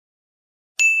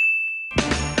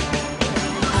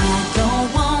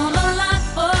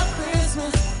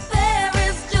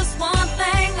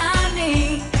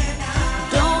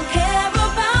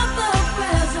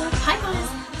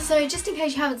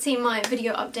case you haven't seen my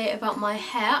video update about my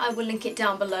hair, I will link it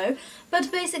down below.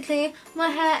 But basically, my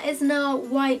hair is now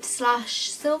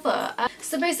white/silver.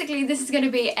 So basically, this is going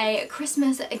to be a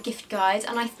Christmas gift guide,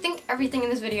 and I think everything in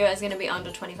this video is going to be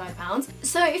under £25.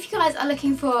 So if you guys are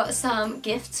looking for some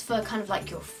gifts for kind of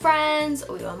like your friends,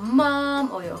 or your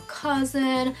mum, or your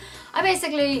cousin, I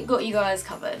basically got you guys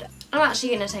covered. I'm actually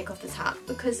going to take off this hat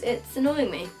because it's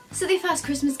annoying me. So the first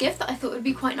Christmas gift that I thought would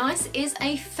be quite nice is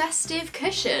a festive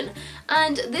cushion,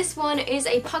 and this one is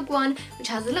a pug one which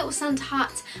has a little Santa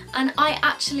hat, and I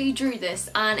actually drew this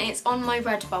and it's on my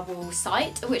Redbubble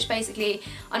site, which basically,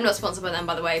 I'm not sponsored by them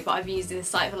by the way, but I've used this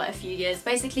site for like a few years.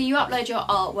 Basically you upload your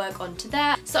artwork onto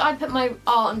there, so I put my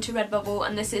art onto Redbubble,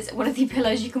 and this is one of the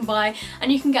pillows you can buy,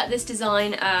 and you can get this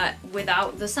design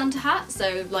without the Santa hat,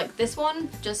 so like this one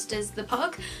just is the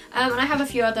pug, and I have a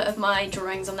few other of my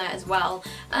drawings on there as well.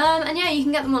 And yeah, you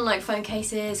can get them on like phone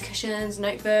cases, cushions,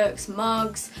 notebooks,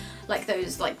 mugs, like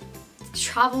those like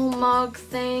travel mug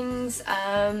things,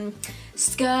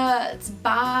 skirts,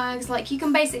 bags, like you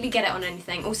can basically get it on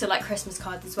anything. Also like Christmas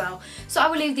cards as well. So I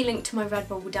will leave the link to my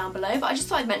Redbubble down below, but I just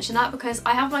thought I'd mention that because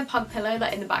I have my pug pillow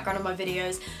like in the background of my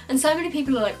videos, and so many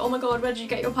people are like, oh my god, where did you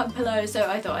get your pug pillow? So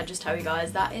I thought I'd just tell you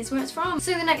guys that is where it's from.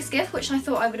 So the next gift, which I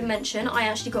thought I would mention, I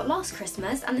actually got last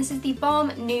Christmas, and this is the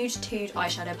Balm Nude Tude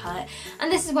eyeshadow palette,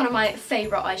 and this is one of my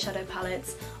favourite eyeshadow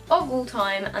palettes of all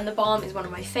time, and the Balm is one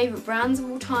of my favourite brands of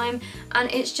all time,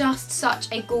 and it's just such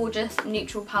a gorgeous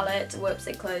neutral palette. Whoops,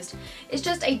 it closed. It's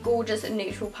just a gorgeous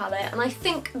neutral palette, and I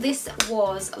think this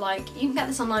was like, you can get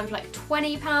this online for like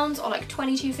 £20 or like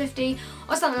 £22.50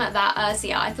 or something like that. So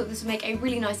yeah, I thought this would make a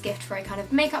really nice gift for a kind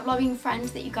of makeup loving friend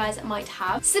that you guys might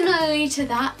have. Similarly to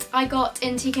that, I got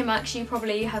in TKmaxx, you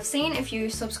probably have seen if you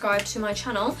subscribe to my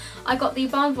channel, I got the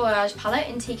Balm Voyage palette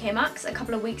in TKmaxx a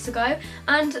couple of weeks ago,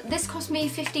 and this cost me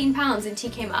 £15 in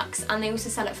TKmaxx, and they also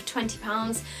sell it for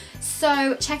 £20.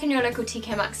 So check in your local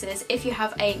TKmaxx's if you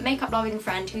have a makeup loving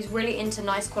friend who's really into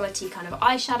nice quality kind of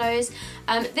eyeshadows.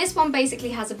 This one basically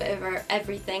has a bit of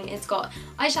everything. It's got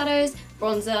eyeshadows,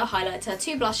 bronzer, highlighter,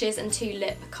 2 blushes and 2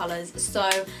 lip colours. So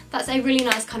that's a really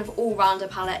nice kind of all-rounder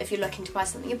palette if you're looking to buy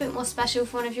something a bit more special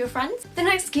for one of your friends. The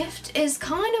next gift is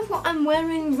kind of what I'm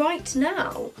wearing right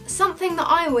now. Something that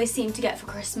I always seem to get for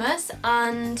Christmas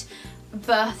and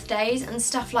birthdays and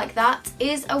stuff like that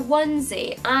is a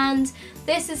onesie, and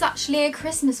this is actually a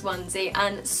Christmas onesie,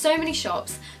 and so many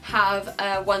shops have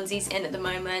onesies in at the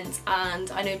moment, and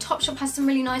I know Topshop has some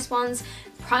really nice ones,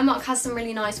 Primark has some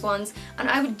really nice ones, and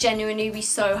I would genuinely be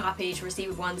so happy to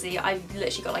receive a onesie. I've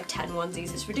literally got like 10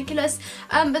 onesies, it's ridiculous.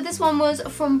 But this one was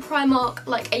from Primark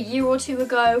like a year or 2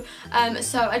 ago,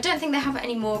 so I don't think they have it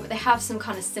anymore, but they have some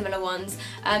kind of similar ones.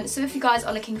 So if you guys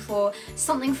are looking for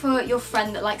something for your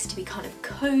friend that likes to be kind of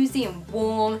cozy and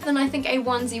warm, then I think a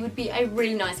onesie would be a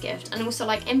really nice gift. And also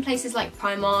like in places like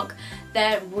Primark,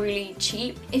 they're really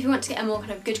cheap. If you want to get a more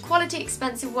kind of good quality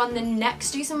expensive one, then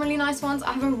Next do some really nice ones.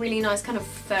 I have a really nice kind of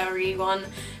furry one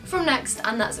from Next,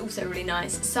 and that's also really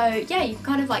nice. So yeah, you can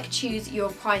kind of like choose your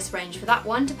price range for that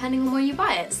one depending on where you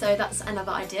buy it. So that's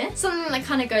another idea. Something that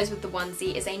kind of goes with the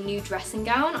onesie is a new dressing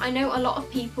gown. I know a lot of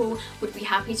people would be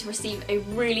happy to receive a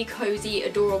really cozy,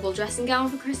 adorable dressing gown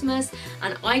for Christmas,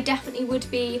 and I definitely would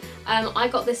be. I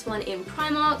got this one in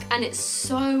Primark, and it's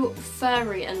so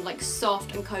furry and like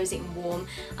soft and cozy and warm,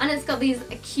 and it's got these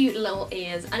cute little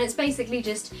ears, and it's basically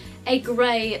just a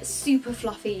grey super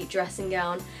fluffy dressing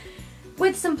gown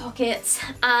with some pockets,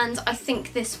 and I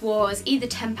think this was either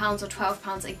 £10 or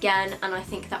 £12 again, and I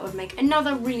think that would make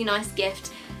another really nice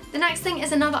gift. The next thing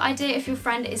is another idea if your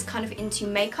friend is kind of into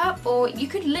makeup, or you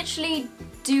could literally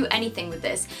do anything with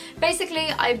this.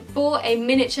 Basically, I bought a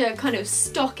miniature kind of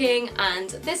stocking, and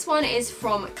this one is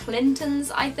from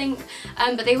Clinton's, I think,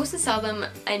 but they also sell them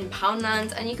in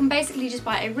Poundland, and you can basically just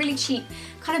buy a really cheap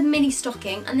kind of mini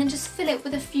stocking and then just fill it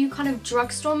with a few kind of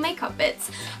drugstore makeup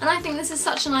bits. And I think this is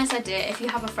such a nice idea if you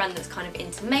have a friend that's kind of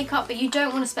into makeup but you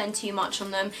don't want to spend too much on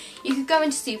them. You could go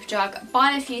into Superdrug,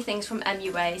 buy a few things from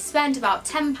MUA, spend about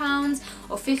 £10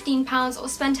 or £15 or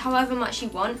spend however much you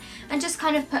want, and just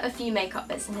kind of put a few makeup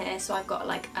bits in here. So I've got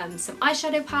like some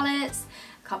eyeshadow palettes,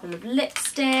 a couple of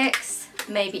lipsticks,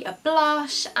 maybe a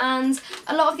blush, and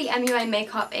a lot of the MUA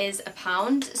makeup is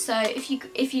 £1. So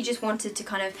if you just wanted to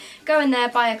kind of go in there,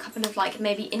 buy a couple of like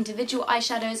maybe individual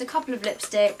eyeshadows, a couple of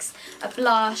lipsticks, a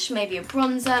blush, maybe a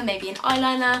bronzer, maybe an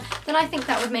eyeliner, then I think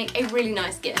that would make a really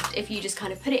nice gift. If you just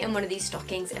kind of put it in one of these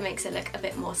stockings, it makes it look a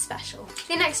bit more special.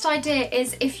 The next idea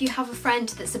is if you have a friend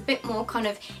that's a bit more kind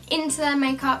of into their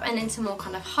makeup and into more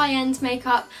kind of high-end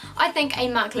makeup, I think a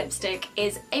MAC lipstick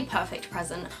is a perfect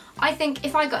present. I think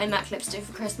if I got a MAC lipstick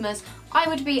for Christmas, I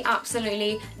would be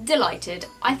absolutely delighted.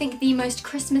 I think the most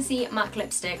Christmassy MAC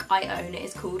lipstick I own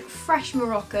is called Fresh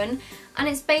Moroccan, and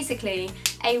it's basically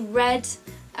a red,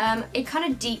 a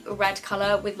kind of deep red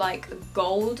colour with like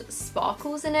gold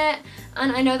sparkles in it.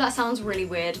 And I know that sounds really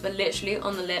weird, but literally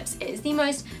on the lips it is the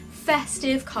most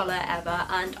festive colour ever,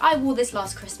 and I wore this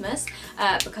last Christmas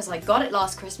because I got it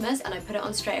last Christmas and I put it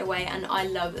on straight away, and I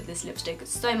love this lipstick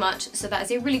so much, so that is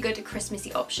a really good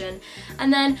Christmassy option.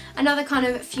 And then another kind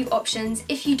of few options,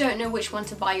 if you don't know which one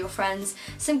to buy your friends,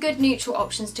 some good neutral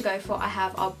options to go for I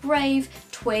have are Brave,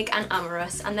 Twig and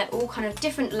Amorous, and they're all kind of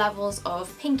different levels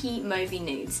of pinky mauvey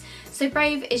nudes. So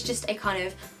Brave is just a kind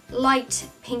of light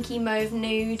pinky mauve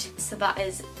nude, so that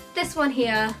is this one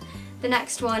here. The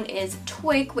next one is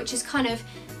Twig, which is kind of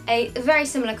a very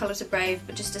similar colour to Brave,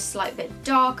 but just a slight bit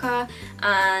darker,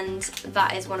 and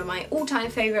that is one of my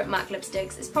all-time favourite MAC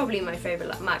lipsticks. It's probably my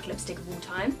favourite MAC lipstick of all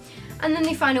time. And then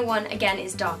the final one, again,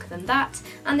 is darker than that,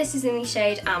 and this is in the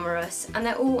shade Amorous, and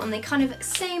they're all on the kind of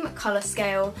same colour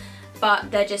scale, but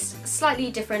they're just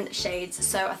slightly different shades,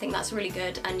 so I think that's really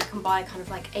good, and you can buy kind of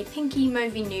like a pinky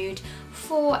mauvey nude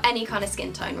for any kind of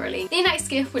skin tone really. The next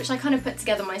gift, which I kind of put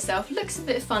together myself, looks a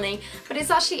bit funny, but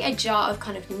it's actually a jar of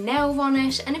kind of nail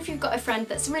varnish, and if you've got a friend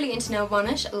that's really into nail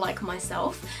varnish like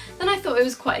myself, then I thought it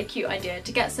was quite a cute idea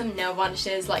to get some nail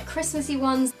varnishes, like Christmassy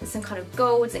ones. There's some kind of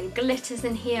golds and glitters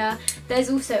in here. There's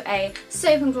also a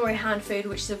Soap and Glory hand food,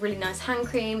 which is a really nice hand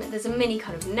cream. There's a mini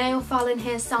kind of nail file in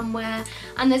here somewhere,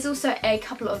 and there's also a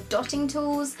couple of dotting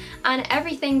tools, and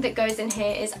everything that goes in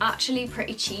here is actually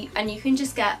pretty cheap, and you can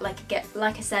just get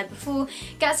like I said before,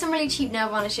 get some really cheap nail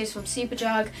varnishes from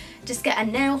Superdrug, just get a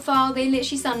nail file. They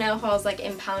literally sell nail files like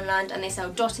in Poundland, and they sell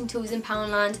dotting tools in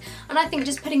Poundland, and I think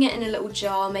just putting it in a little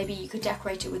jar, maybe you could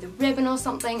decorate it with a ribbon or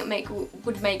something,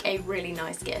 would make a really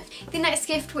nice gift. The next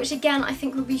gift, which again I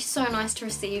think would be so nice to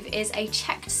receive, is a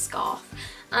checked scarf.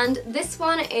 And this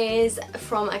one is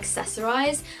from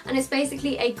Accessorize, and it's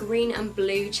basically a green and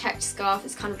blue checked scarf.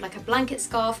 It's kind of like a blanket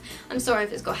scarf. I'm sorry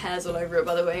if it's got hairs all over it,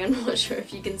 by the way, I'm not sure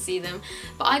if you can see them.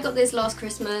 But I got this last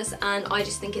Christmas, and I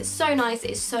just think it's so nice,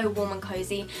 it's so warm and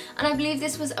cozy, and I believe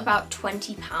this was about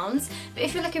 £20. But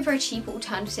if you're looking for a cheap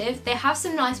alternative, they have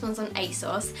some nice ones on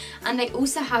ASOS, and they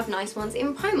also have nice ones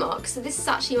in Primark. So this is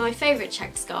actually my favourite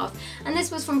checked scarf, and this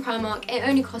was from Primark. It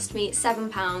only cost me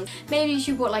 £7. Maybe if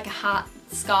you bought like a hat,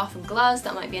 scarf and gloves,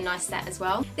 that might be a nice set as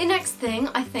well. The next thing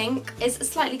I think is a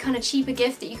slightly kind of cheaper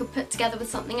gift that you could put together with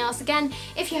something else. Again,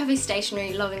 if you have a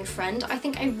stationery loving friend, I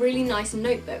think a really nice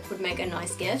notebook would make a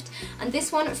nice gift, and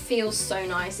this one feels so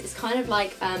nice. It's kind of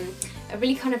like a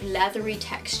really kind of leathery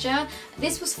texture.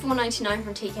 This was $4.99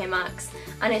 from TKmaxx,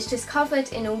 and it's just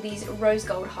covered in all these rose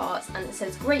gold hearts, and it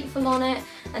says grateful on it,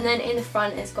 and then in the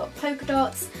front it's got polka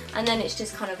dots, and then it's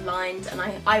just kind of lined, and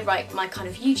I write my kind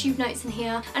of YouTube notes in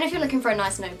here. And if you're looking for a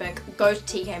nice notebook, go to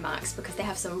TKmaxx because they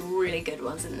have some really good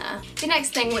ones in there. The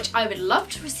next thing which I would love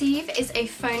to receive is a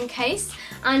phone case,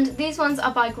 and these ones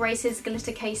are by Grace's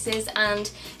Glitter Cases,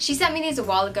 and she sent me these a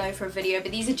while ago for a video,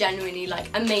 but these are genuinely like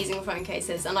amazing phone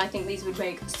cases, and I think these would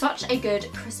make such a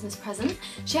good Christmas present.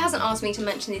 She hasn't asked me to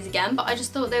mention these again, but I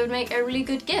just thought they would make a really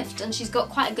good gift, and she's got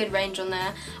quite a good range on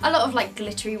there. A lot of like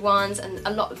glittery ones and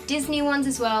a lot of Disney ones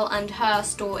as well, and her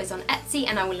store is on Etsy,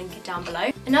 and I will link it down below.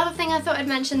 Another thing I thought I'd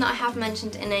mention that I have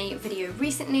mentioned in a video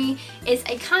recently is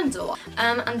a candle,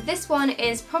 and this one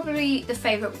is probably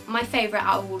my favourite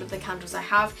out of all of the candles I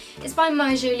have. It's by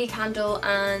My Jolie Candle,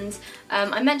 and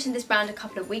I mentioned this brand a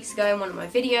couple of weeks ago in one of my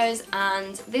videos,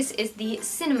 and this is the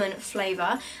cinnamon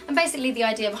flavour, and basically the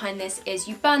idea behind this is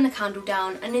you burn the candle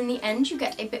down, and in the end you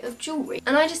get a bit of jewellery.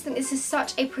 And I just think this is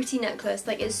such a pretty necklace.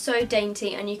 Like, it's so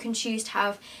dainty, and you can choose to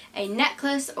have a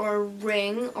necklace or a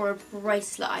ring or a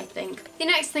bracelet, I think. The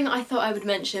next thing I thought I would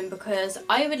mention, because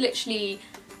I would literally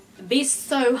be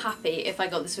so happy if I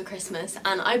got this for Christmas,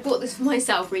 and I bought this for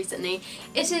myself recently.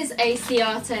 It is a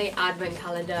Ciate advent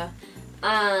calendar,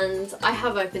 and I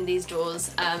have opened these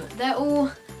drawers. They're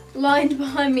all lined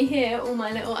behind me here, all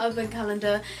my little advent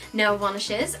calendar nail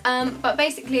varnishes, but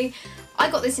basically I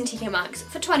got this in TKmaxx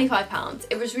for £25.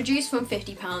 It was reduced from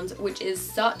 £50, which is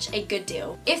such a good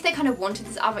deal. If they kind of wanted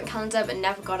this advent calendar but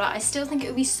never got it, I still think it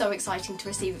would be so exciting to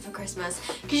receive it for Christmas,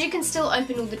 because you can still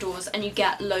open all the doors and you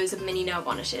get loads of mini nail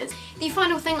varnishes. The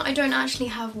final thing I don't actually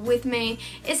have with me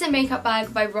is a makeup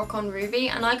bag by Rock On Ruby,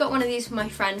 and I got one of these for my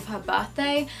friend for her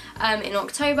birthday in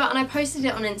October, and I posted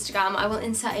it on Instagram. I will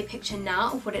insert a picture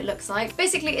now of what it looks like.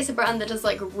 Basically, it's a brand that does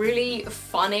like really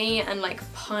funny and like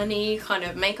punny kind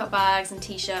of makeup bags. bags and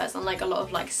t-shirts and like a lot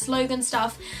of like slogan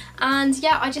stuff, and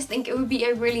yeah, I just think it would be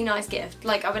a really nice gift.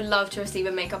 Like, I would love to receive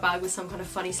a makeup bag with some kind of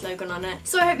funny slogan on it.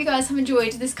 So I hope you guys have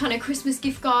enjoyed this kind of Christmas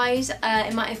gift guide.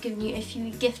 It might have given you a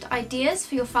few gift ideas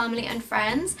for your family and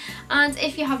friends, and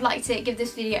if you have liked it, give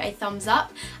this video a thumbs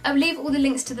up. I will leave all the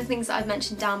links to the things that I've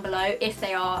mentioned down below if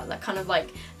they are like kind of like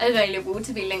available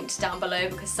to be linked down below,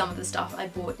 because some of the stuff I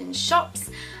bought in shops.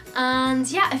 And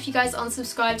yeah, if you guys aren't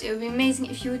subscribed, it would be amazing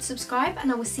if you would subscribe,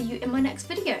 and I will see you in my next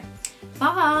video.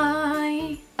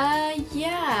 Bye!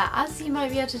 Yeah, as you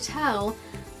might be able to tell,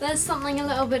 there's something a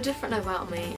little bit different about me.